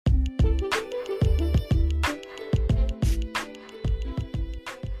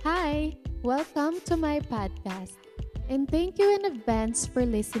Hi! Welcome to my podcast. And thank you in advance for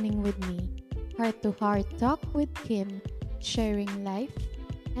listening with me. Heart to Heart Talk with Kim, sharing life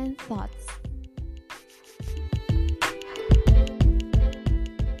and thoughts.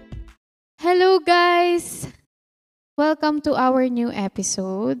 Hello guys! Welcome to our new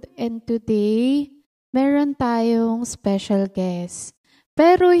episode. And today, meron tayong special guest.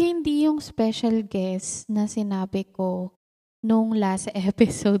 Pero hindi yung special guest na sinabi ko nung last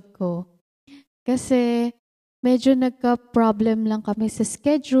episode ko. Kasi medyo nagka-problem lang kami sa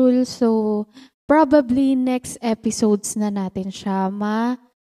schedule. So, probably next episodes na natin siya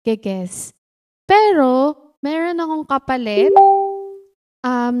ma-guess. Pero, meron akong kapalit.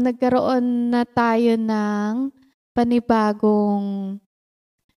 Nagkaroon na tayo ng panibagong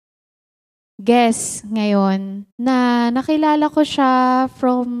guest ngayon na nakilala ko siya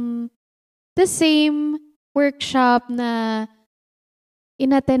from the same workshop na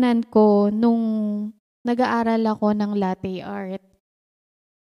inatenan ko nung nag-aaral ako ng latte art.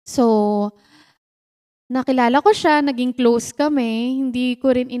 So, nakilala ko siya, naging close kami. Hindi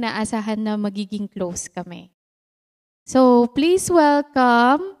ko rin inaasahan na magiging close kami. So, please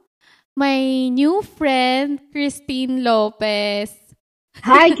welcome my new friend, Christine Lopez.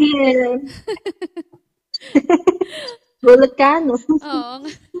 Hi, Kim! Gulat ka, no? Oo.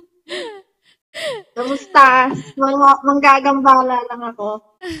 Kamusta? Manggagambala lang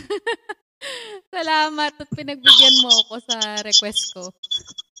ako. Salamat at pinagbigyan mo ako sa request ko.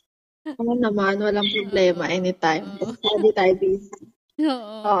 Oo naman, walang problema. Anytime. Oo. Hindi tayo busy.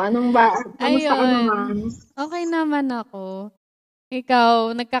 Oo. Anong ba? Kamusta ka Ayun. naman? Okay naman ako.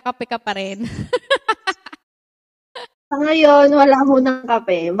 Ikaw, nagkakape ka pa rin. Sa ngayon, wala munang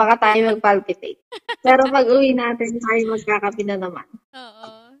kape. Baka tayo mag-palpitate. Pero pag uwi natin, tayo magkakape na naman.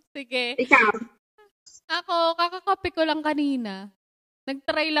 Oo. Sige. Ikaw? Ako, kakakape ko lang kanina.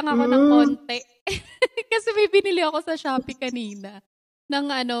 Nag-try lang ako ng konti. Kasi may binili ako sa Shopee kanina.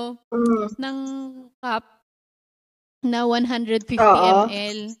 Ng cup na 150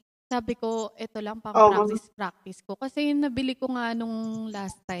 ml. Sabi ko, ito lang pang practice ko. Kasi yung nabili ko nga nung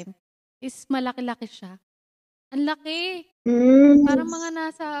last time is malaki-laki siya. Ang laki. Parang mga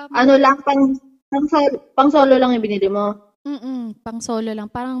nasa... Ano lang, pang solo lang yung binili mo? Pang solo lang.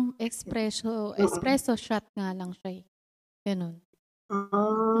 Parang espresso shot nga lang siya. Ganun.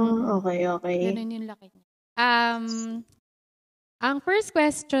 Okay. Ganun yung laki niya. Ang first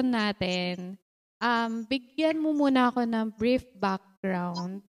question natin, bigyan mo muna ako ng brief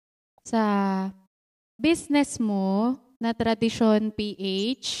background sa business mo na Tradisyon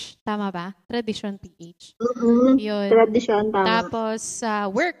PH. Tama ba? Tradisyon PH. Yun. Tradisyon, tama. Tapos,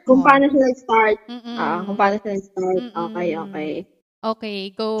 work mo. Kung paano siya nag-start. Kung paano siya nag-start. Okay.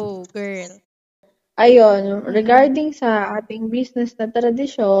 Okay, go, girl. Ayun, regarding sa ating business na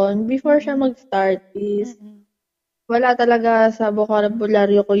tradisyon, before siya mag-start is, wala talaga sa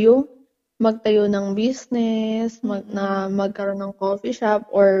bokabularyo ko yung magtayo ng business, na magkaroon ng coffee shop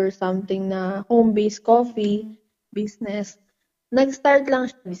or something na home-based coffee business. Nag-start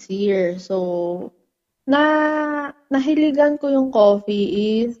lang siya this year. So, nahiligan ko yung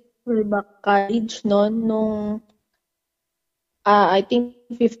coffee is way back college noon, nung I think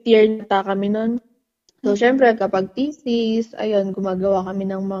 5th year na kami noon. So, syempre, kapag thesis, ayun, gumagawa kami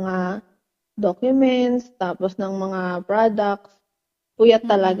ng mga documents, tapos ng mga products. Puyat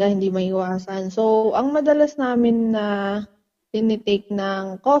talaga, hindi maiwasan. So, ang madalas namin na tinitake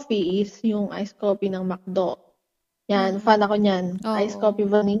ng coffee is yung iced coffee ng McDo. Yan, fan ako niyan. Iced coffee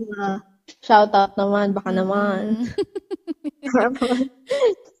vanilla. Shout out naman, baka naman.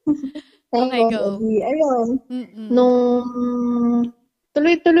 Okay, go. Ayun. Nung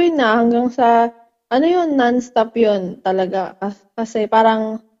tuloy-tuloy na hanggang sa, non-stop yun talaga. Kasi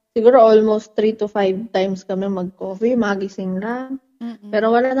parang, siguro almost 3 to 5 times kami mag-coffee, magising lang. Pero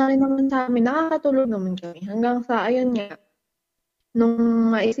wala na rin naman sa amin. Nakakatulog naman kami. Hanggang sa, ayun nga,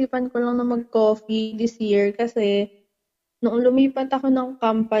 nung maisipan ko lang na mag-coffee this year kasi nung lumipat ako ng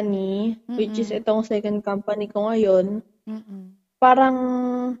company, which is itong second company ko ngayon, parang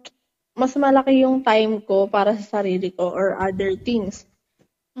mas malaki yung time ko para sa sarili ko or other things.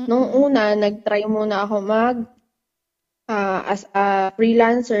 Nung una, nag-try muna ako as a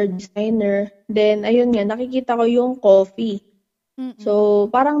freelancer, designer. Then, ayun nga, nakikita ko yung coffee. So,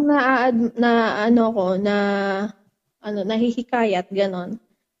 parang nahihikayat, ganon.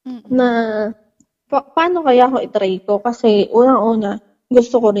 Na, paano kaya ako itry ko? Kasi, unang-una,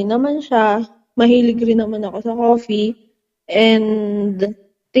 gusto ko rin naman siya. Mahilig rin naman ako sa coffee. And,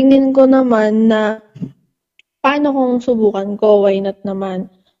 tingin ko naman na, paano kung subukan ko? Why not naman?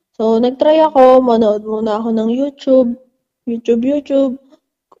 So, nag-try ako, manood muna ako ng YouTube.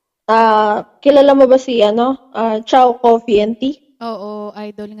 Kilala mo ba si Chow Coffee and Tea? Oo,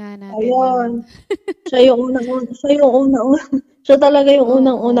 idol nga natin yun. Ayun. Siya talaga yung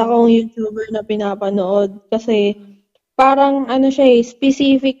unang-una Oo. kong YouTuber na pinapanood kasi Mm. parang siya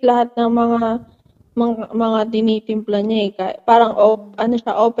specific lahat ng mga tinitimpla niya eh. Parang Mm.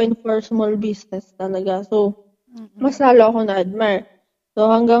 siya open for small business talaga. So, mas Mm. lalo ako na-admire. So,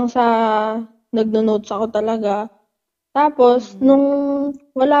 hanggang sa nagno-notes ako talaga. Tapos, Mm. nung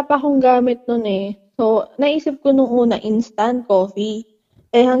wala pa akong gamit nun eh. So, naisip ko nung una, instant coffee.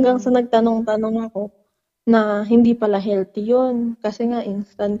 Hanggang sa Mm. nagtanong-tanong ako na hindi pala healthy yun. Kasi nga,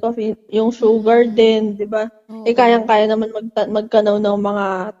 instant coffee, yung sugar Mm. din, di ba? Oo. Kayang-kaya naman magkanaw ng mga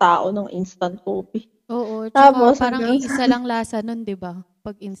tao ng instant coffee. Oo, tsaka Tapos, parang iisa lang lasa nun, 'di ba?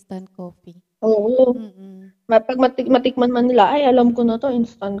 Pag instant coffee. oo. Mm. Pag matikman man nila, ay, alam ko na to,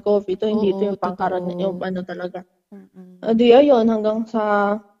 instant coffee to, hindi to Oo, yung pangkaraniwan, yung totoo. talaga. Mm. Di ayun, hanggang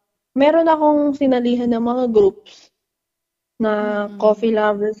sa, meron akong sinalihan ng mga groups na Mm. Coffee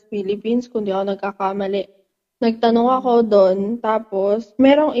Lovers Philippines, kung di ako nagkakamali. Nagtanong ako Mm. doon, tapos,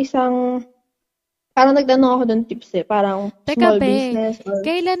 merong parang nagtanong ako doon tips parang Teka, small be, business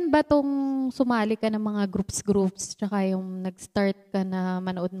kailan ba 'tong sumali ka ng mga groups, tsaka yung nag-start ka na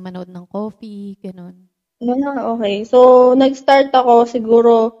manood-manood ng coffee, gano'n? okay. So, nag-start ako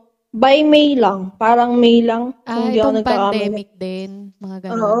siguro by May lang, parang May lang, kung di ako Itong nagkakamali. pandemic din, mga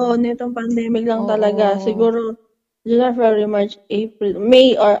gano'n? Oo, nitong pandemic lang talaga. Oo. Siguro, January, February, March,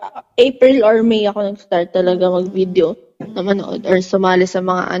 April or May ako nag-start talaga Mm. mag-video na manood Mm. or sumali sa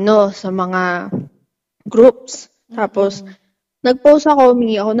mga groups. Tapos, Mm. nag-post ako,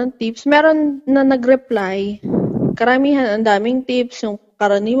 humingi ako ng tips. Meron na nag-reply. Karamihan, ang daming tips. Yung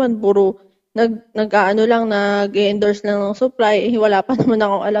karaniwan, puro nag-aano lang, nag-endorse lang ng supply. Wala pa naman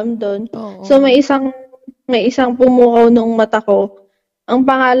akong alam doon. So, Oo. may isang pumukaw nung mata ko. Ang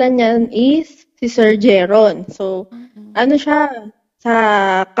pangalan niyan is si Sir Jeron. So, Mm. ano siya? Sa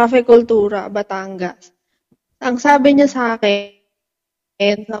Cafe Cultura, Batangas. Ang sabi niya Mm. sa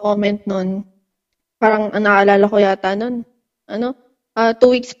akin, sa comment nun, parang naalala ko yata nun, 2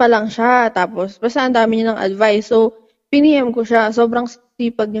 weeks pa lang siya. Tapos, basta ang dami niya ng advice. So, piniem ko siya. Sobrang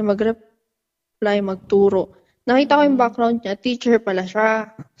sipag niya mag-reply, magturo. Nakita ko yung Mm. background niya, teacher pala siya.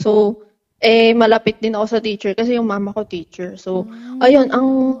 So, malapit din ako sa teacher kasi yung mama ko teacher. So, ayun,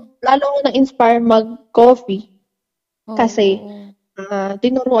 Hmm. lalo ko na-inspire mag-coffee kasi Oo.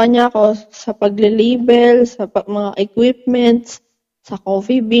 tinuruan niya ako sa pagle-label, sa mga equipments, sa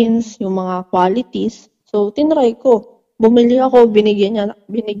coffee beans, yung mga qualities. So, tinry ko. Bumili ako, Mm.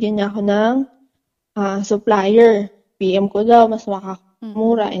 binigyan niya ako ng supplier. PM ko daw, mas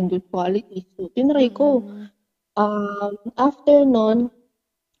makakamura Mm. and good quality. So, tinry ko. Mm. After nun,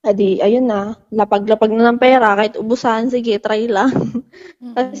 ayun na, lapag-lapag na ng pera, kahit ubusan, sige, try lang.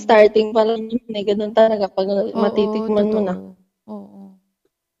 Kasi Mm. starting pa lang yun, ganun talaga. Pag Oo, matitikman mo na, totoo. Oo.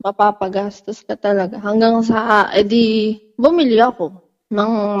 mapapagastos ka talaga. Hanggang sa, bumili ako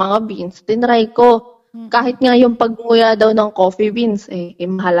ng mga beans. Tinry ko. Kahit Mm. nga yung pagnguya daw ng coffee beans,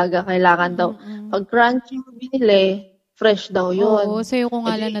 mahalaga, kailangan daw. Mm. Pag crunchy mo binili, fresh daw Oo, yun. sa'yo ko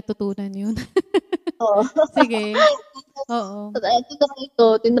nga lang Edi, natutunan yun. oo. Sige. Oo.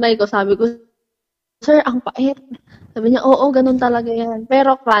 Tinry ko, sabi ko, Sir, ang pait. Sabi niya, oo, ganun talaga yan.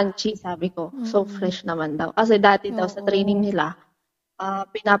 Pero crunchy, sabi ko. So, Mm. fresh naman daw. Kasi dati daw sa training Oo. nila,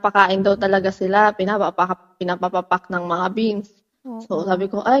 pinapakain daw talaga sila, pinapapapak ng mga beans. So, sabi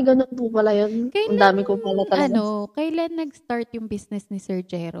Oo. ko, ay, ganun po pala yun. Ang Kailan, dami ko pala talaga. kailan nag-start yung business ni Sir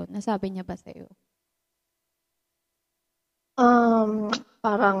Jero? Nasabi niya ba sa'yo?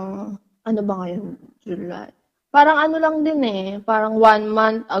 Parang, ano ba ngayon? July. Parang ano lang din parang 1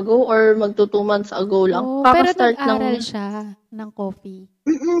 month ago or magto 2 months ago lang. Oh, pero Kaka-start lang nag-aral niya. siya ng coffee.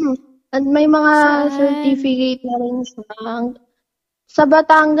 At may mga Saan? certificate na rin siya. Sa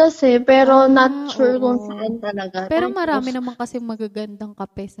Batangas pero not sure Oo. kung saan talaga. Pero marami Tapos, naman kasi magagandang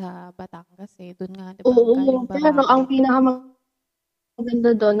kape sa Batangas eh. Doon nga, di ba, oo, galing pero ang barako. pinakamaganda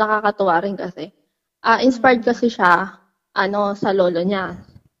doon, nakakatuwa rin kasi. Inspired Mm. kasi siya, sa lolo niya.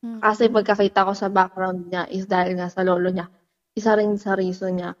 Kasi Mm. pagkakita ko sa background niya is dahil nga sa lolo niya. Isa rin sa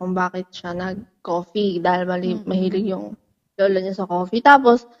reason niya kung bakit siya nag-coffee dahil mahilig Mm. yung lolo niya sa coffee.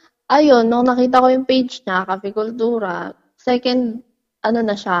 Tapos, ayun, nung nakita ko yung page niya, Cafe Cultura, second,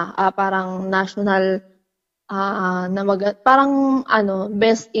 na siya, parang national, parang,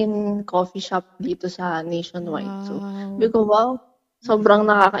 best in coffee shop dito sa nationwide. So, sabi Wow. ko, wow, sobrang Mm.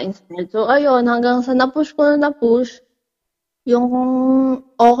 nakaka-inspired. So, ayun, hanggang sa na-push ko na na-push, yung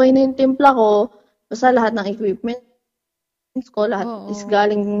okay na yung timpla ko, basta lahat ng equipment ko, lahat is Oo.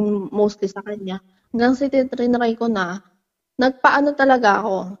 galing mostly sa kanya. Hanggang sa tinry ko na, nagpaano talaga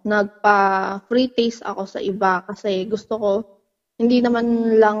ako, nagpa-free taste ako sa iba kasi gusto ko, hindi naman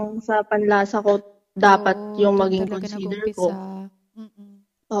lang sa panlasa ko dapat yung doon maging talaga consider ko. nag-umpisa. Mm.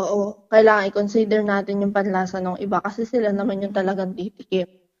 Oo, kailangan i-consider natin yung panlasa ng iba kasi sila naman yung talagang titikim.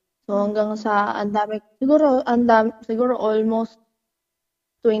 So hanggang sa siguro almost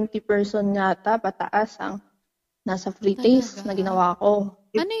 20 person yata pataas ang nasa free taste na Talaga? ginawa ko.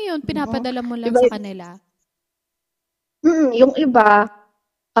 Ano yun? Pinapadala mo lang Iba, sa kanila? yung iba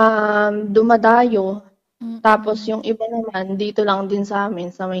dumadayo. Tapos Mm. yung iba naman dito lang din sa amin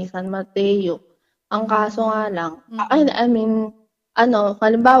sa may San Mateo. Ang kaso nga lang, I mean,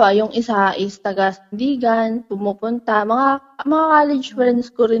 halimbawa yung isa is taga Sandigan, pumupunta, mga college friends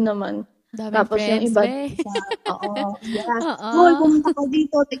ko rin naman. Daming Tapos yung friends, iba be. sa, oo, yes, hoy, Oo. pumunta ka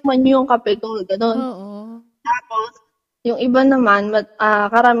dito, tikman niyo yung kape ko, ganun. Oo. Tapos, yung iba naman,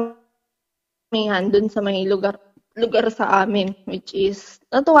 karamihan dun sa may lugar sa amin, which is,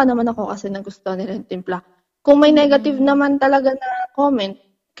 natuwa naman ako kasi nagustuhan nila yung timpla. Kung may negative naman talaga na comment,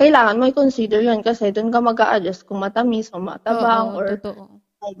 kailangan mo i-consider yun kasi doon ka mag-a-adjust kung matamis o matabang Oo, or totoo.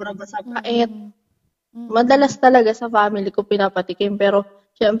 sobra ba sa pait. Mm. Madalas talaga sa family ko pinapatikim pero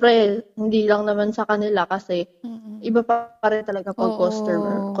syempre hindi lang naman sa kanila kasi iba pa rin talaga pag Oo.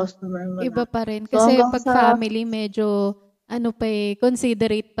 customer mo Iba na. pa rin. So Kasi hanggang pag sa family, medyo,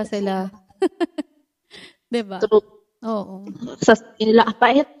 considerate pa sila. 'Di ba? true Oo. sa nila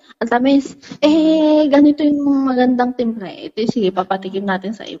pait, ang tamis, ganito yung magandang timpla sige papatikim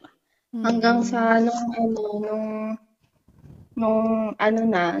natin sa iba. Hanggang sa nung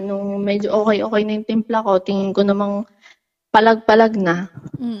medyo okay na yung timpla ko, tingin ko namang palag-palag na.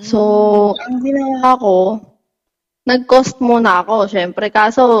 So, ang ginawa ko, nag-cost muna ako, syempre.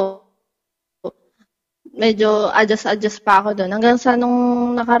 Kaso, medyo adjust pa ako doon. Hanggang sa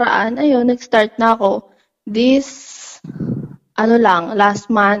nung nakaraan, ayun, nag-start na ako. Last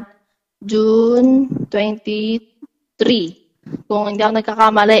month, June 23. Kung hindi ako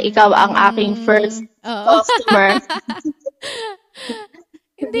nagkakamali, ikaw ang aking first Oo. customer.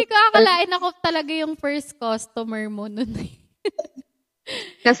 Hindi ko akalain ako talaga yung first customer mo nun.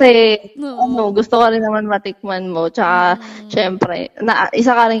 Kasi, Oo. gusto ko rin naman matikman mo. Tsaka, syempre,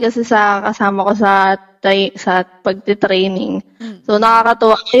 isa ka rin kasi sa kasama ko sa pagtitraining. So,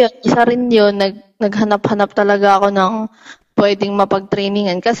 nakakatuwa. Ayun, isa rin yun, naghanap-hanap talaga ako ng pwedeng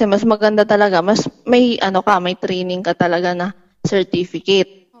mapag-trainingan. Kasi mas maganda talaga, mas may training ka talaga na certificate.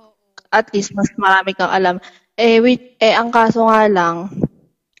 At least, mas marami kang alam. Ang kaso nga lang,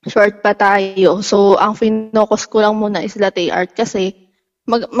 short pa tayo. So, ang finokus ko lang muna is latte art kasi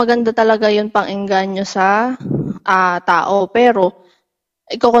maganda talaga yun pang-engganyo sa tao. Pero,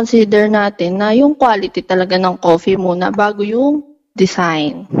 i-consider natin na yung quality talaga ng coffee muna bago yung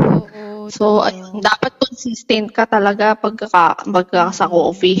design. Oo, So, totoo. ayun, dapat consistent ka talaga pagka sa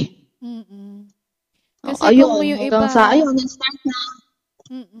coffee. Kasi kung yung Hanggang iba, sa, nag-start na.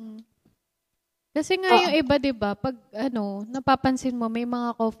 kasi nga yung iba, 'di ba, pag napapansin mo may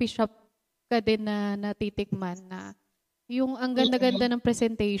mga coffee shop ka din na natitikman na yung ang ganda-ganda ng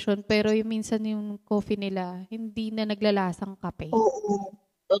presentation pero yung minsan yung coffee nila hindi na naglalasang kape. Oo.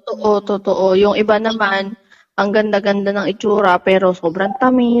 Totoo. Yung iba naman, ang ganda-ganda ng itsura pero sobrang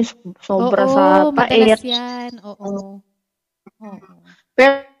tamis, sobra sa Madalas pait. 'yan. Oo.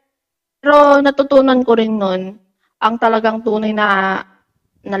 Pero natutunan ko rin nun, ang talagang tunay na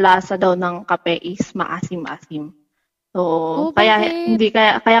lasa daw ng kape is maasim-asim. So, Bakit?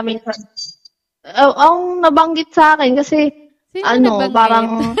 kaya minsan, ang nabanggit sa akin kasi, Sino nabanggit? parang,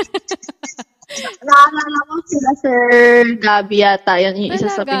 naalala ko sila Sir Gabi yata, yun yung isa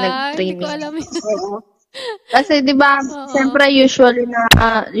sa Talaga? Hindi ko pinag-training. alam yun. Oo. Kasi 'di ba, Oo. siyempre usually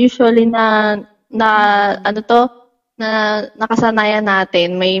na nakasanayan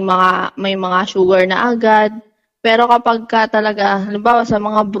natin may mga sugar na agad. Pero kapagka talaga halimbawa sa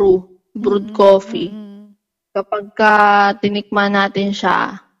mga brewed coffee, kapagka tinikman natin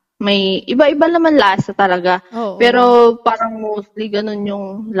siya, may iba-iba naman lasa talaga. Oo. Pero parang mostly ganun yung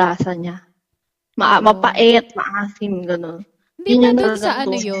lasa niya. Mapait, maasim, ganun. Hindi Yun ba yung doon sa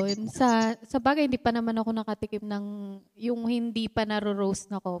talagang tunay. yun? Sa bagay, hindi pa naman ako nakatikim ng yung hindi pa naro-roast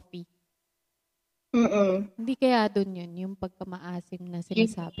na coffee. Hindi kaya doon yun, yung pagkamaasim na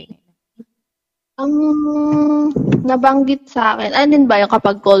sinasabi nila. Ang nabanggit sa akin, alin ba yung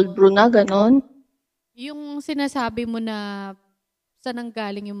kapag cold brew na, ganun? Yung sinasabi mo na saan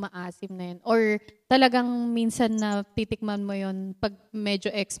nanggaling yung maasim na yun? Or talagang minsan na titikman mo yun pag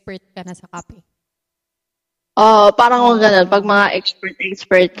medyo expert ka na sa kape? Parang ganun, pag mga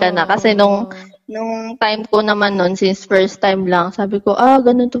expert ka na. Kasi nung time ko naman nun, since first time lang, sabi ko,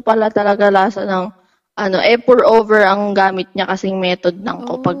 ganun to pala talaga lasa ng pour over ang gamit niya kasing method ng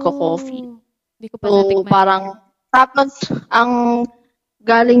pagko-coffee. Hindi ko pa So, natikman. parang, tapos, ang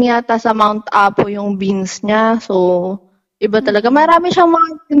galing yata sa Mount Apo yung beans niya. So, iba talaga. Marami siyang mga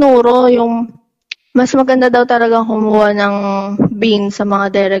tinuro. Yung, mas maganda daw talagang kumuha ng beans sa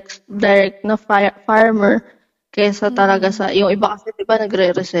mga direct na farmer kaysa talaga sa, yung iba kasi diba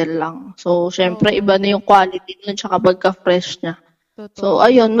nagre-resell lang. So, syempre, iba na yung quality nun tsaka pagka-fresh niya. So,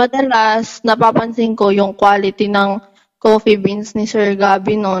 ayun, madalas, napapansin ko yung quality ng coffee beans ni Sir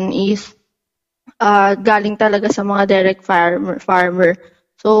Gabi noon is galing talaga sa mga direct farmer.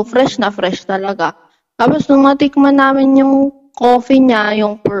 So, fresh na fresh talaga. Tapos, nung natikman namin yung coffee niya,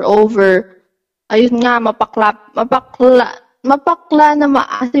 yung pour over, ayun nga, mapakla na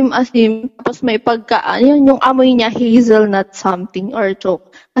maasim-asim. Tapos may yun yung amoy niya, hazelnut something or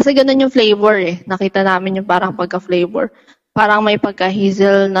choke. Kasi ganun yung flavor eh. Nakita namin yung parang pagka-flavor. Parang may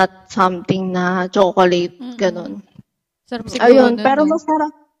pagka-hazelnut something na chocolate, ganun. Sarap siguro. Ayun, pero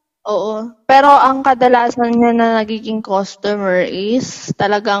masarap. Oo. Pero ang kadalasan niya na nagiging customer is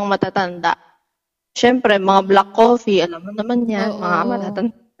talagang matatanda. Siyempre, mga black coffee, alam mo naman yan, mga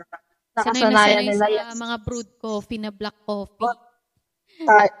matatanda. Nakasanayan nila yan. Mga brewed coffee na black coffee.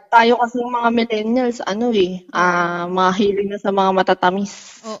 Tayo kasi mga millennials, mga hilig na sa mga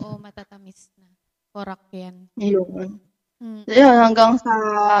matatamis. Oo, matatamis na. Correct yan. Yun. Yun, hanggang sa,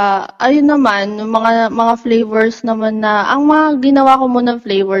 ayun naman, yung mga flavors naman na, ang mga ginawa ko muna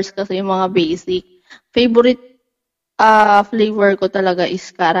flavors kasi yung mga basic. Favorite flavor ko talaga is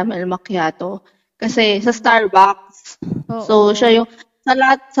caramel macchiato. Kasi sa Starbucks, so siya yung,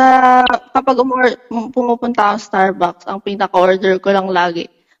 kapag pumupunta ako sa Starbucks, ang pinaka-order ko lang lagi,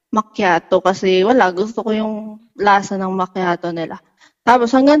 macchiato. Kasi gusto ko yung lasa ng macchiato nila.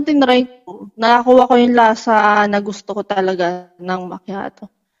 Tapos hanggang tinry ko, nakakuha ko yung lasa na gusto ko talaga ng macchiato.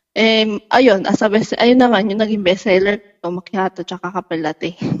 Ayun, ayun naman, yung naging bestseller ko, macchiato tsaka kape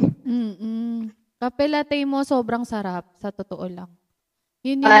latte. Kape latte mo sobrang sarap, sa totoo lang.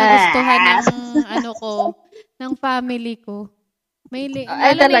 Yun yung nagustuhan ng family ko.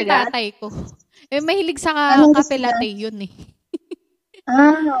 Lalo na yung tatay ko. Mahilig sa kape latte yun eh.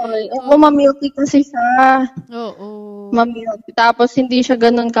 Okay. Mamilky kasi siya. Oo. Mamilky. Tapos, hindi siya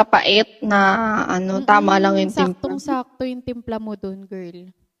ganun kapait na, tama lang yung timpla. Saktong-sakto yung timpla mo dun, girl.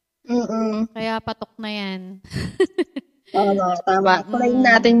 Kaya patok na yan. Tama. Try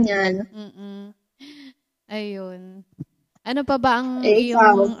natin yan. Ayun. Ano pa ba ang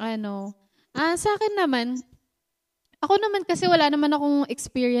iyong, sa akin naman, ako naman kasi wala naman akong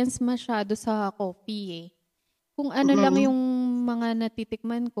experience masyado sa coffee eh. Kung ano lang yung mga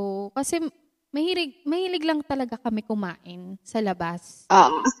natitikman ko. Kasi mahilig lang talaga kami kumain sa labas.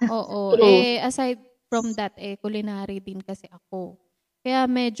 Oo. Aside from that, culinary din kasi ako. Kaya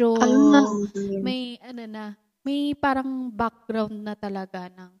medyo may parang background na talaga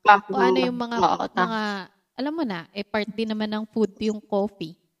ng kung ano yung mga alam mo na, part din naman ng food yung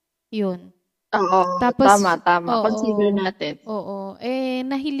coffee. Yun. Tapos, tama. Consider natin. Oo.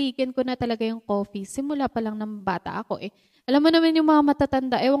 Nahiligan ko na talaga yung coffee. Simula pa lang ng bata ako eh. Alam mo naman yung mga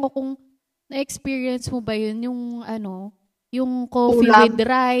matatanda. Ewan ko kung na-experience mo ba yun, yung coffee with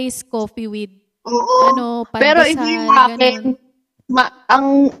rice, coffee with, pandesal. Pero ito yung akin,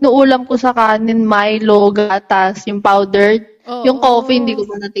 ang nuulam ko sa kanin, Milo, gatas, yung powdered. Yung coffee, hindi ko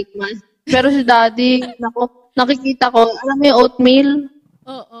pa natikman. Pero si daddy, nakikita ko, alam mo yung oatmeal?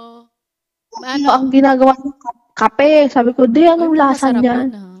 Ang ginagawa ng kape. Sabi ko, anong lasa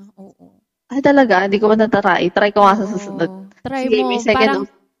niyan? Ay talaga, hindi ko pa na-try. Try ko nga sa susunod. Try mo.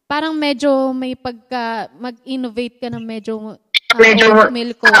 Parang medyo may mag-innovate ka na medyo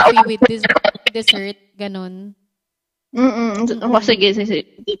oatmeal coffee with dessert. Ganon. Sige.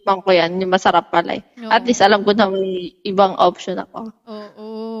 Tipan ko yan. Yung masarap pala eh. At least alam ko na may ibang option ako. Oo,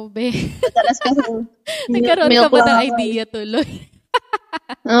 be. Madalas kasi nagkaroon ka ba ng idea tuloy?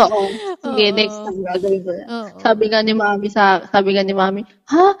 Oo. Sige, next time gagawin ko yan. Sabi nga ni mami,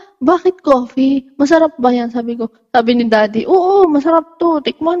 ha? Bakit coffee? Masarap ba yan? Sabi ni daddy, oo, masarap to.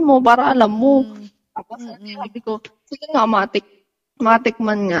 Tikman mo para alam mo. Tapos sabi ko, sige nga,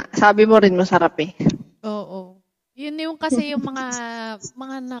 matikman nga. Sabi mo rin masarap eh. Oo. Yun yung kasi yung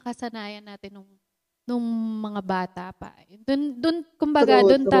mga nakasanayan natin nung mga bata pa. Kumbaga,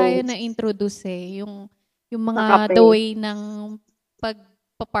 doon tayo na-introduce eh. Yung mga the way ng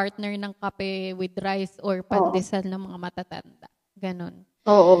pagpa-partner ng kape with rice or pandesal ng mga matatanda. Ganon.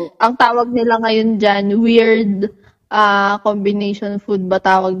 Oo. Ang tawag nila ngayon dyan, weird combination food ba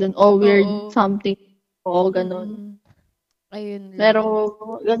tawag dun? O weird something. Oo, ganon. Ayun lang. Pero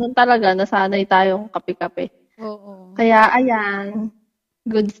ganon talaga, nasanay tayong kape-kape. Oo. Kaya, ayan.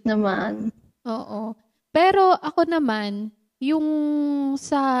 Goods naman. Oo. Pero ako naman, yung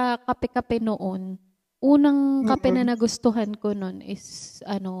sa kape-kape noon, unang kape na nagustuhan ko noon is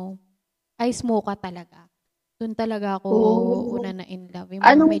ice mocha talaga. Doon talaga ako una na in love, yung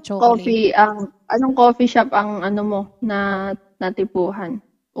mga may chocolate. Anong coffee shop ang mo na natipuhan?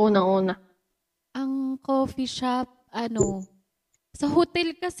 Unang-una. Ang coffee shop, sa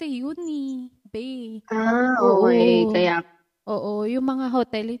hotel kasi yun be. Okay. Kaya, Oo, yung mga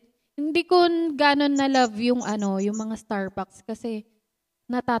hotel. Hindi ko ganon na love yung yung mga Starbucks kasi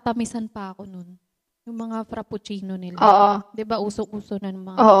natatamisan pa ako nun. Yung mga frappuccino nila. oo. 'Di ba usok-uso na ng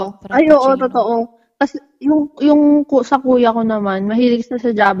mga Oo. Ay, oo, frappuccino? totoo. Kasi sa kuya ko naman, mahilig siya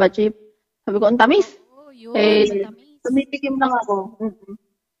sa Java chip. Sabi ko, ang tamis. Oo, yun, matamis. Tumitikim lang ako.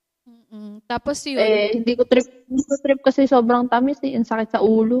 Tapos yun, Hindi ko trip kasi sobrang tamis Ang sakit sa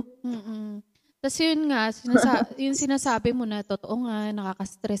ulo. Tapos yun nga, yung sinasabi mo na totoo nga,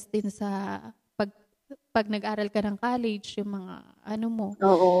 nakaka-stress din sa pag nag-aral ka ng college, yung mga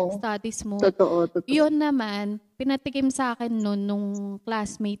studies mo. Totoo. Yun naman, pinatikim sa akin nun nung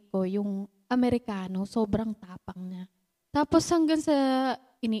classmate ko, yung Amerikano, sobrang tapang niya. Tapos hanggang sa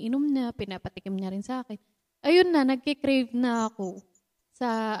iniinom niya, pinapatikim niya rin sa akin. Ayun na, nagkikrave na ako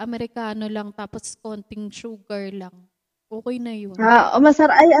sa Amerikano lang, tapos konting sugar lang. Okay na yun.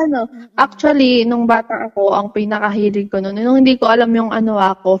 Masarap. Actually, nung bata ako, ang pinakahilig ko nun, nung hindi ko alam yung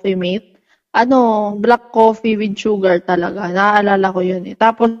coffee mate, black coffee with sugar talaga. Naaalala ko yun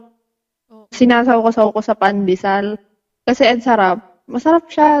Tapos, sinasaw ko sa pandesal. Kasi ang sarap. Masarap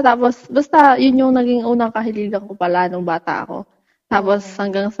siya. Tapos, basta, yun yung naging unang kahiligan ko pala nung bata ako. Tapos,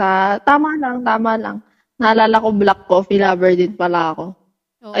 hanggang sa, tama lang. Naalala ko, black coffee lover din pala ako.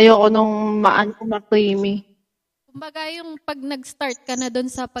 Ayoko nung ma-creamy. Kumbaga yung pag nag-start ka na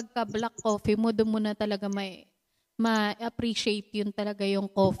doon sa pagka-black coffee mo, doon mo na talaga ma-appreciate yun talaga yung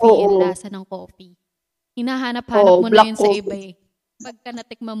coffee, yung lasa ng coffee. Hinahanap-hanap mo na yun sa iba Pagka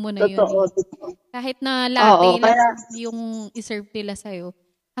natikman mo na yun Kahit na latte lang yung iserve nila sa'yo,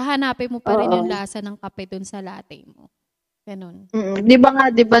 hahanapin mo pa rin yung lasa ng kape doon sa latte mo. Ganun.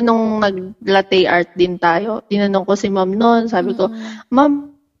 Di ba nung nag-latte art din tayo, tinanong ko si ma'am noon, sabi ko,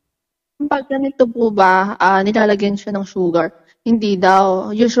 ma'am, pag ganito po ba, nilalagyan siya ng sugar? Hindi daw.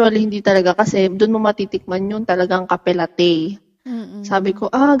 Usually, hindi talaga kasi doon mo matitikman yun talagang kape latte. Sabi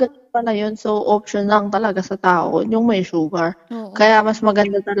ko, ganito pala yun. So, option lang talaga sa tao yung may sugar. Kaya mas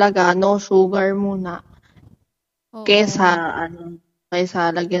maganda talaga, no sugar muna.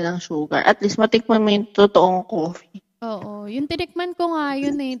 Kaysa lagyan ng sugar. At least matikman mo yung totoong coffee. Oo. Yung tinikman ko nga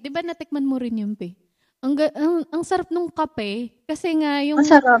yun Di ba natikman mo rin yun, Pe? Ang sarap nung kape kasi nga yung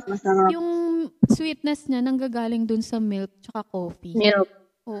Masarap. yung sweetness niya nanggagaling dun sa milk tsaka coffee. Milk.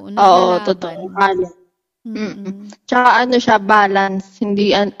 Oo, totoo. Tsaka siya, balance.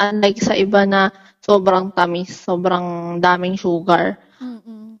 Hindi unlike sa iba na sobrang tamis, sobrang daming sugar.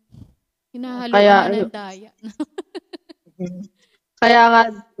 Hinahaluan ng daya. Kaya nga,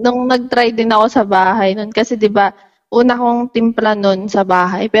 nung nag-try din ako sa bahay nun, kasi di ba una kong timpla nun sa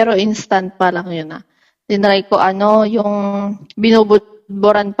bahay, pero instant pa lang yun Tinry ko yung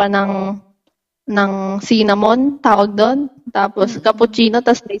binubudburan pa ng cinnamon, tawag doon. Tapos cappuccino,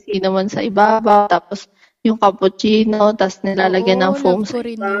 tapos may cinnamon sa ibabaw. Tapos yung cappuccino, tapos nilalagyan ng foam sa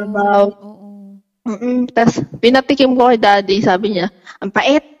ibabaw. Tapos pinatikim ko kay daddy, sabi niya, ang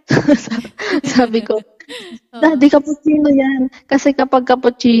pait. Sabi ko, daddy, cappuccino yan. Kasi kapag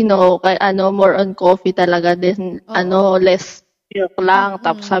cappuccino, more on coffee talaga din, less milk lang.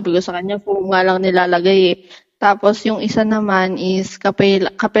 Tapos sabi ko sa kanya, foam nga lang nilalagay Tapos yung isa naman is kape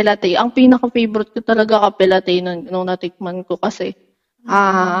latte. Ang pinaka-favorite ko talaga kape latte nung natikman ko kasi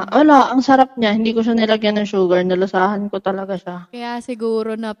ang sarap niya. Hindi ko siya nilagyan ng sugar. Nalasahan ko talaga siya. Kaya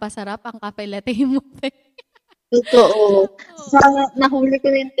siguro napasarap ang kape latte mo. Totoo. Nahuli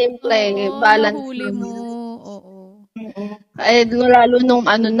ko yung timpla balance. Nahuli mo. Oo. Lalo nung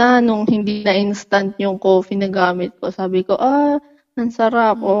hindi na instant yung coffee na gamit ko. Sabi ko, ang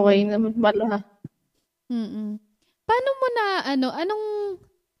sarap. Okay naman pala. Paano mo na, anong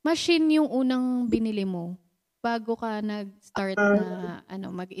machine yung unang binili mo bago ka nag-start na,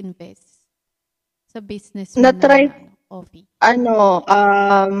 mag-invest sa business mo na-try, coffee?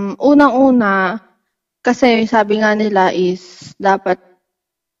 Unang-una, kasi sabi nga nila is, dapat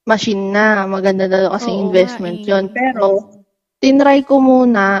machine na, maganda na kasi investment yun. Pero, tinry ko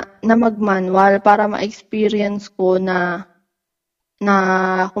muna na mag-manual para ma-experience ko na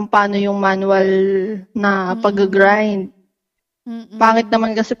kung paano yung manual na pag-grind. Pangit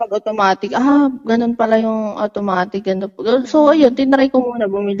naman kasi pag automatic. Ganun pala yung automatic. So, ayun, tinry ko muna.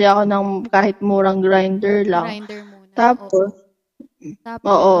 Bumili ako ng kahit murang grinder lang. Grinder muna. Tapos,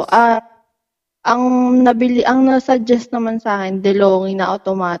 ang na-suggest naman sa akin, DeLonghi na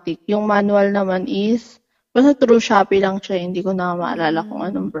automatic. Yung manual naman is, basta through Shopee lang siya, hindi ko na maalala kung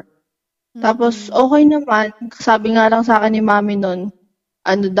anong brand. Tapos, okay naman. Sabi nga lang sa akin ni mami nun,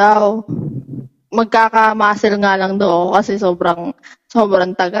 ano daw, magkaka-muscle nga lang daw ako kasi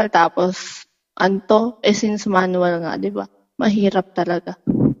sobrang tagal. Tapos, since manual nga, di ba? Mahirap talaga.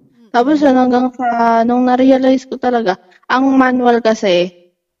 Tapos, hanggang sa, nung na-realize ko talaga, ang manual kasi,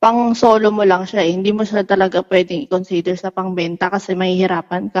 pang solo mo lang siya eh. Hindi mo siya talaga pwedeng i-consider sa pangbenta kasi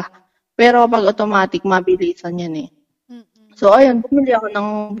mahihirapan ka. Pero pag automatic, mabilisan yan eh. So, ayun, bumili ako ng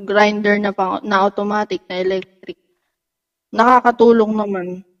grinder na automatic, na electric. Nakakatulong naman.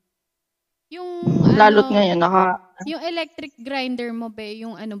 Yung Lalo't ngayon, yung electric grinder mo ba,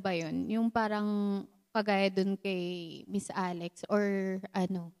 yung ano ba yun? Yung parang kagaya dun kay Miss Alex or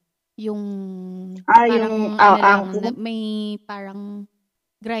yung parang may parang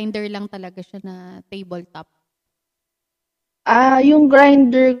grinder lang talaga siya na tabletop. Yung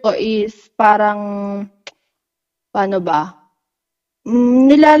grinder ko is parang, paano ba?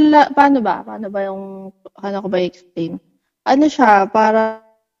 Paano ko ba i-explain? Ano siya, parang,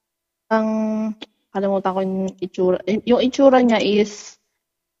 kalimutan ko yung itsura. Yung itsura niya is,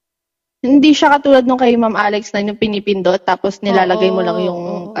 hindi siya katulad nung kay Ma'am Alex na yung pinipindot, tapos nilalagay mo lang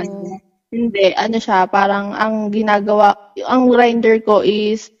yung, hindi, ano siya, parang ang grinder ko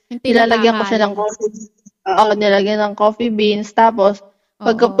is, nilalagyan ko siya ng coffee. Nilagyan ng coffee beans, tapos,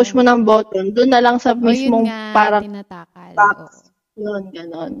 pagka-push mo ng button, doon na lang sa mismong parang tinatakal. box. Yun,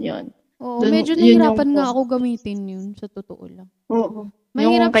 ganon, yun. Oo, medyo nahirapan nga ako gamitin yun, sa totoo lang. Oo.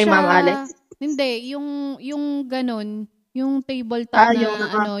 Mahirap yung kay siya. Ma'am Alex? Hindi, yung ganon, yung tabletop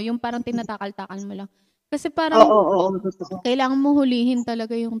yung parang tinatakal-takal mo lang. Kasi parang, kailangan mo hulihin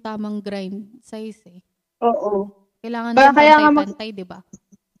talaga yung tamang grind size eh. Oo. Kailangan din pantay-pantay, di ba?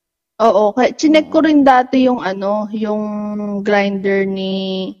 Oo. Chinek ko rin dati yung yung grinder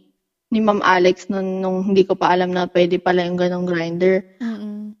ni Ma'am Alex nung hindi ko pa alam na pwede pala yung ganong grinder.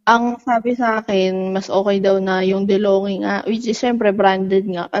 Ang sabi sa akin, mas okay daw na yung DeLonghi nga, which is syempre branded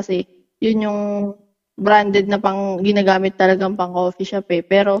nga kasi yun yung branded na pang ginagamit talagang pang coffee shop eh.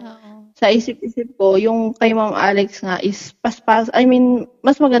 Pero sa isip-isip ko, yung kay Ma'am Alex nga is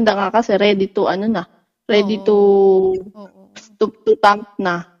mas maganda nga kasi ready to tamp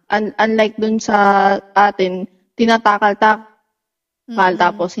na. Unlike dun sa atin, tinatakal-takal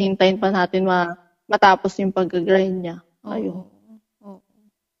tapos hintayin pa natin matapos yung pag-grind niya. Ayun.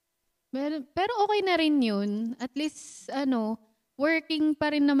 Pero okay na rin yun. At least, working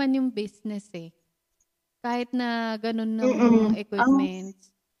pa rin naman yung business eh. Kahit na ganun ng equipment.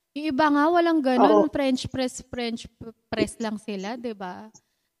 Yung iba nga, walang ganun. French press lang sila, di ba?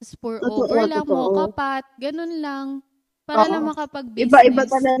 Tapos pour over lang mo, kapat, ganun lang. Para lang makapag-business. Iba-iba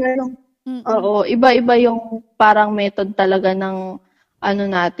talaga yung, iba-iba yung parang method talaga ng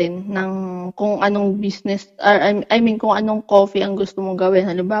natin, ng kung anong business, kung anong coffee ang gusto mong gawin.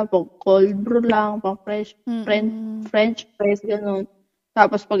 Halimbawa, cold brew lang, pang French press, ganun.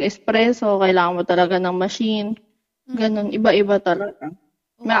 Tapos pag espresso, kailangan mo talaga ng machine. Ganun, iba-iba talaga.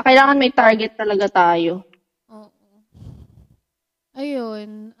 Kailangan may target talaga tayo.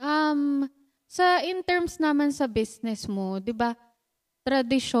 Ayun. In terms naman sa business mo, 'di ba?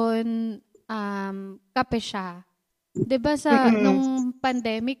 Tradisyon kape siya. 'Di ba nung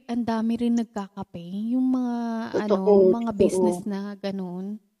pandemic, ang dami rin nagkakape, yung mga mga business na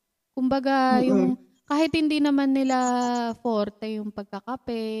ganoon. Kumbaga, yung kahit hindi naman nila forte yung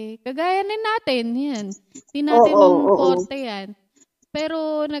pagkakape, kagaya natin 'yan. Hindi natin forte 'yan.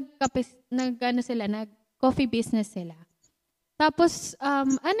 Pero nag-coffee business sila. Tapos,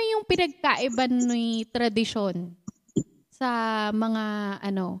 ano yung pinagkaiba ng tradisyon sa mga,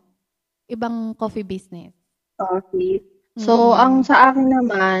 ibang coffee business? Okay. So, ang sa akin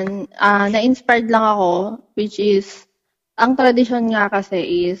naman, na-inspired lang ako, which is, ang tradisyon nga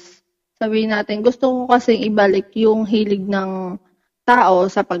kasi is, sabihin natin, gusto ko kasing ibalik yung hilig ng tao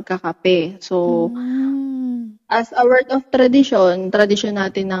sa pagkakape. So, as a word of tradition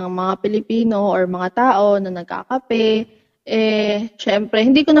natin ng mga Pilipino or mga tao na nagkakape, syempre,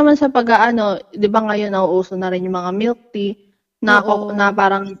 hindi ko naman sa di ba ngayon nauuso na rin yung mga milk tea na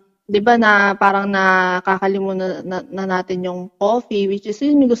parang, di ba na parang nakakalimutan na natin yung coffee, which is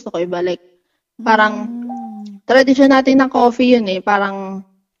yun yung gusto ko ibalik. Parang, tradisyon natin ng coffee yun eh, parang,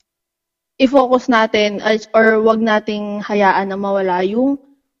 i-focus natin or wag nating hayaan na mawala yung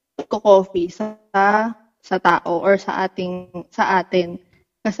coffee sa tao or sa atin.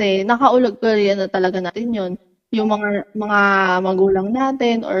 Kasi nakaulog ko rin na talaga natin yun. Yung mga magulang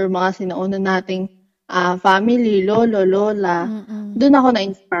natin or mga sinauna nating family, lolo, lola, doon ako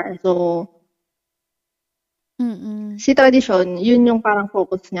na-inspire. So, Si tradisyon, yun yung parang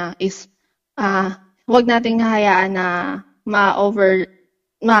focus niya is wag nating hayaan na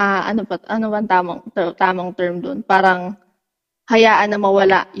ano ba tamang term doon? Parang hayaan na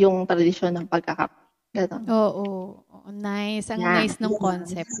mawala yung tradisyon ng pagkakape. Ganon. Oo. Nice. Ang nice ng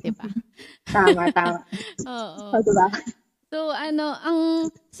concept, di ba? Tama. Oo. O, diba?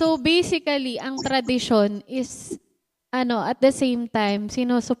 So basically, ang tradisyon is at the same time,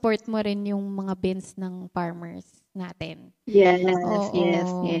 sinusupport mo rin yung mga beans ng farmers natin. Yes.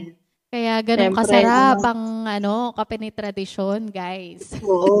 Kaya ganun Siyempre, kasarap ang kape ni tradisyon, guys.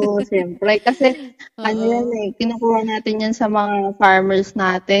 Oo, siyempre. Kasi yan kinukuha natin yan sa mga farmers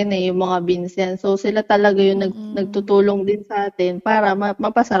natin yung mga beans yan. So sila talaga yung nagtutulong din sa atin para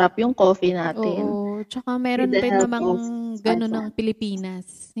mapasarap yung coffee natin. Oo, tsaka meron din namang ganun ng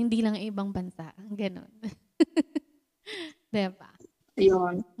Pilipinas. Hindi lang ibang bansa. Ganun. Diba?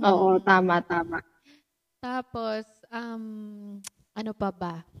 Yun. Oo, tama. Tapos, ano pa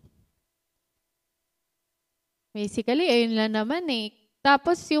ba? Basically, ayun lang naman eh.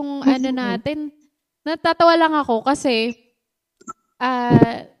 Tapos yung natin, natatawa lang ako kasi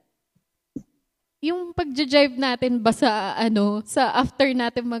yung pag-jive natin ba sa after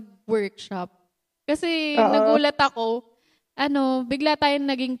natin mag-workshop. Kasi nagulat ako, bigla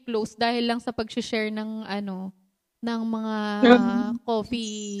tayong naging close dahil lang sa pag-share ng mga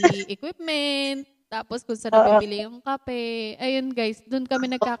coffee equipment, tapos kung saan nabibili yung kape. Ayun guys, doon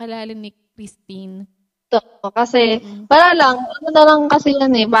kami nagkakilala ni Christine. Kasi, para lang, na lang kasi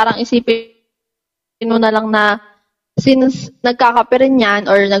yan parang isipin mo na lang na since nagkakape rin yan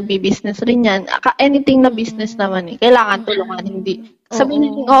or nagbi-business rin yan, anything na business naman kailangan tulungan, hindi.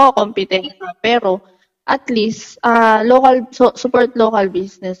 Sabihin natin, kompetensya, pero at least, support local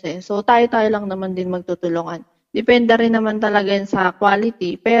business So, tayo lang naman din magtutulungan. Depende rin naman talaga yan sa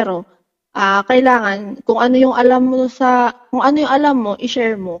quality, pero kailangan, kung ano yung alam mo,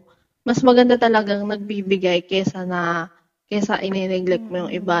 i-share mo. Mas maganda talagang nagbibigay kesa inineglect mo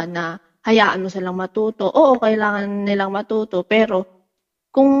yung iba na hayaan mo silang matuto. Oo, kailangan nilang matuto, pero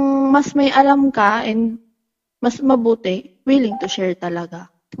kung mas may alam ka and mas mabuti, willing to share talaga.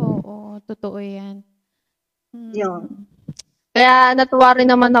 Oo, totoo yan. Yun. Kaya natuwa rin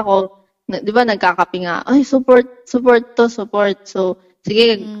naman ako, di ba nagkakape nga, ay support. So,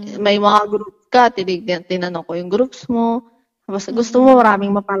 sige, may mga group ka, tinanong ko yung groups mo. Tapos gusto mo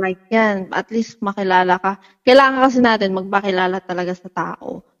maraming mapalike yan. At least makilala ka. Kailangan kasi natin magpakilala talaga sa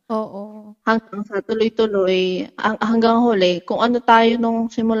tao. Oo. Hanggang sa tuloy-tuloy, hanggang huli, kung ano tayo nung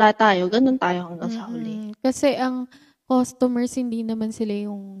simula tayo, ganun tayo hanggang sa huli. Kasi ang customers, hindi naman sila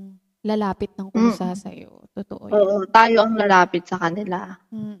yung lalapit ng kusa sa'yo. Totoo yan. Oo, tayo ang lalapit sa kanila.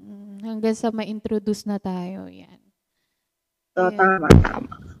 Hanggang sa ma-introduce na tayo, yan. So, tama.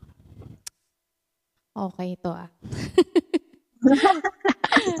 Okay ito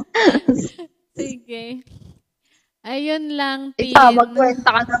Sige. Ayun lang, Tine. Ikaw,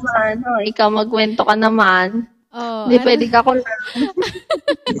 magkwento ka naman. Hindi pwede ka ko lang.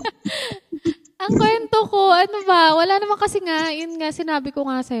 Ang kwento ko, wala naman kasi yun nga, sinabi ko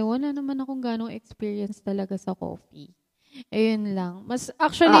nga sa'yo, wala naman akong ganong experience talaga sa coffee. Ayun lang. Mas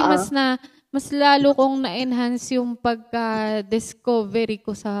lalo kong na-enhance yung pagka-discovery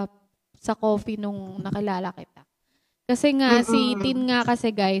ko sa coffee nung nakilala kita. Kasi nga, si Tine nga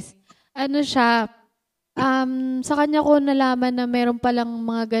kasi guys, siya, sa kanya ko nalaman na meron palang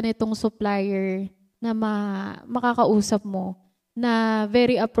mga ganitong supplier na makakausap mo na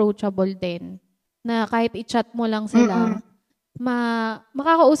very approachable din. Na kahit i-chat mo lang sila,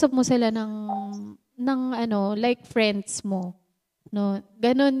 makakausap mo sila ng like friends mo. No?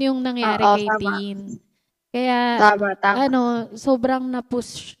 Ganon yung nangyari kay Tine. Kaya, sobrang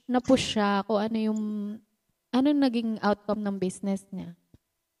na-push siya kung ano naging outcome ng business niya.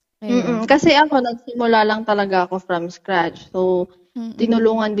 Kasi ako, nagsimula lang talaga ako from scratch. So,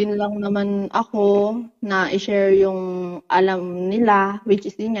 tinulungan din lang naman ako na i-share yung alam nila, which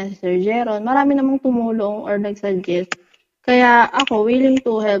is din niya, si Sir Jeron. Marami namang tumulong or nag-suggest. Kaya ako, willing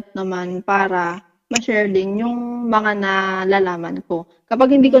to help naman para ma-share din yung mga nalalaman ko.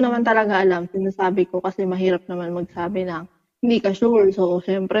 Kapag hindi ko naman talaga alam, sinasabi ko kasi mahirap naman magsabi ng hindi ka sure. So,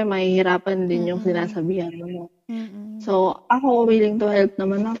 syempre, mahihirapan din yung sinasabihan mo. So, ako, willing to help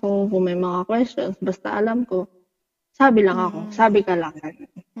naman ako. Kung may mga questions, basta alam ko, sabi lang ako. Sabi ka lang.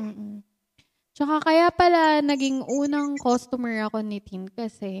 Tsaka kaya pala naging unang customer ako ni Tine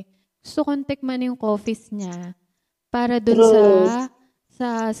kasi gusto kong tikman yung coffees niya para dun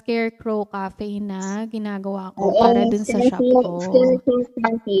sa Scarecrow Cafe na ginagawa ko para dun sa shop ko. Scarecrow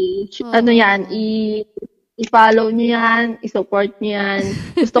Cafe. Ano yan? I-follow niyo yan, i-support niyo yan.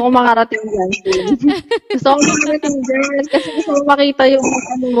 Gusto ko makarating dyan. Gusto ko makarating dyan kasi gusto ko makita yung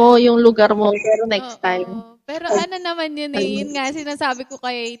yung lugar mo. Pero next time. Pero ano naman yun eh, yun nga sinasabi ko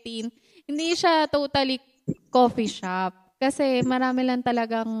kay Tine, hindi siya totally coffee shop. Kasi marami lang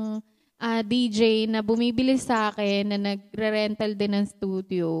talagang DJ na bumibili sa akin na nagre-rental din ng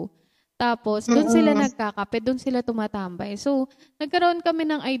studio. Tapos, doon sila nagkakape, doon sila tumatambay. So, nagkaroon kami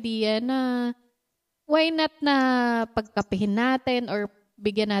ng idea na why not na pagkapehin natin or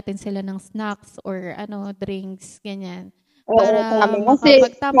bigyan natin sila ng snacks or drinks, ganyan. Para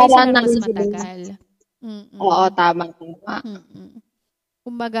makapagtambay sila mas matagal. Oo, tama.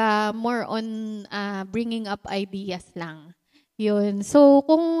 Kumbaga, more on bringing up ideas lang. Yun. So,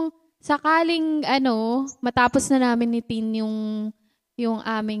 kung sakaling matapos na namin ni Tine yung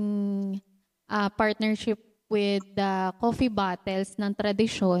aming partnership with the coffee bottles ng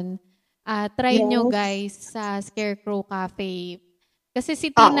tradisyon, try nyo guys sa Scarecrow Cafe. Kasi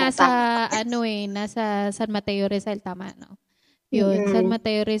si Tine nasa San Mateo Rizal, tama, no? Yun, San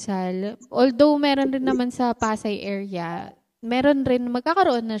Mateo Rizal. Although meron rin naman sa Pasay area, meron rin,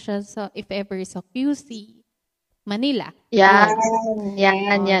 magkakaroon na siya if ever sa QC, Manila. Yan.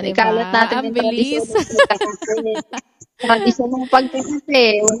 Diba? Ikalat natin ang bilis. Tradisyon ng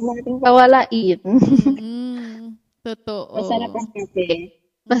pagkakape. Huwag natin pawalain. Totoo. Masarap ang kape.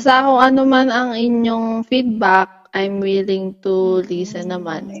 Basta kung ano man ang inyong feedback, I'm willing to listen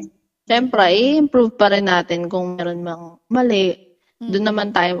naman. Siyempre, i-improve pa rin natin kung meron mang mali. Doon naman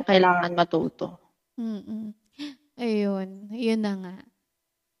tayo kailangan matuto. Ayun. Yun na nga.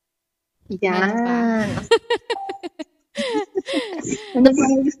 Yan. Ano pa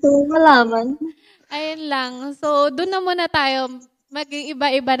gusto mo malaman? Ayun lang. So, doon na muna tayo.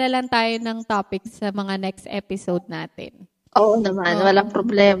 Mag-iba-iba na lang tayo ng topics sa mga next episode natin. Oo naman. Walang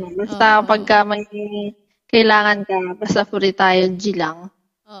problema. Basta pagka may kailangan ka, basta free tayo, G lang.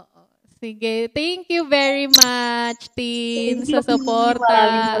 Oo. Sige. Thank you very much, Tine, sa suporta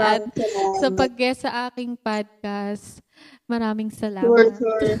at sa pag-guest sa aking podcast. Maraming salamat.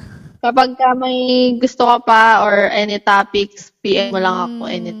 Sure. Kapag may gusto ka pa or any topics, PM mo lang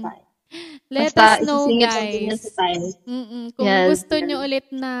ako anytime. Let us know, guys. Kung gusto nyo ulit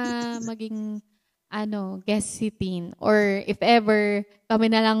na maging guest si Tine, or if ever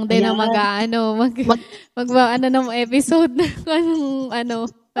kami na lang din na ng episode ng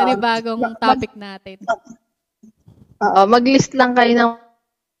panibagong topic natin. Oo, mag-list lang kayo ng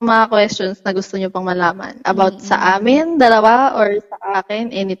mga questions na gusto nyo pang malaman about sa amin, dalawa, or sa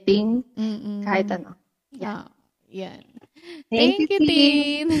akin, anything, kahit ano. Yan. Thank you,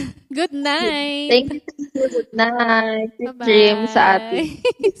 Tine. Good night. Thank you. Good night. Sweet dreams sa atin.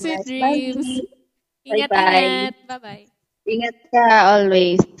 Sweet dreams. Ingat. Bye-bye. Ingat ka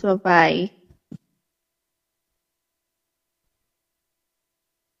always. Bye-bye.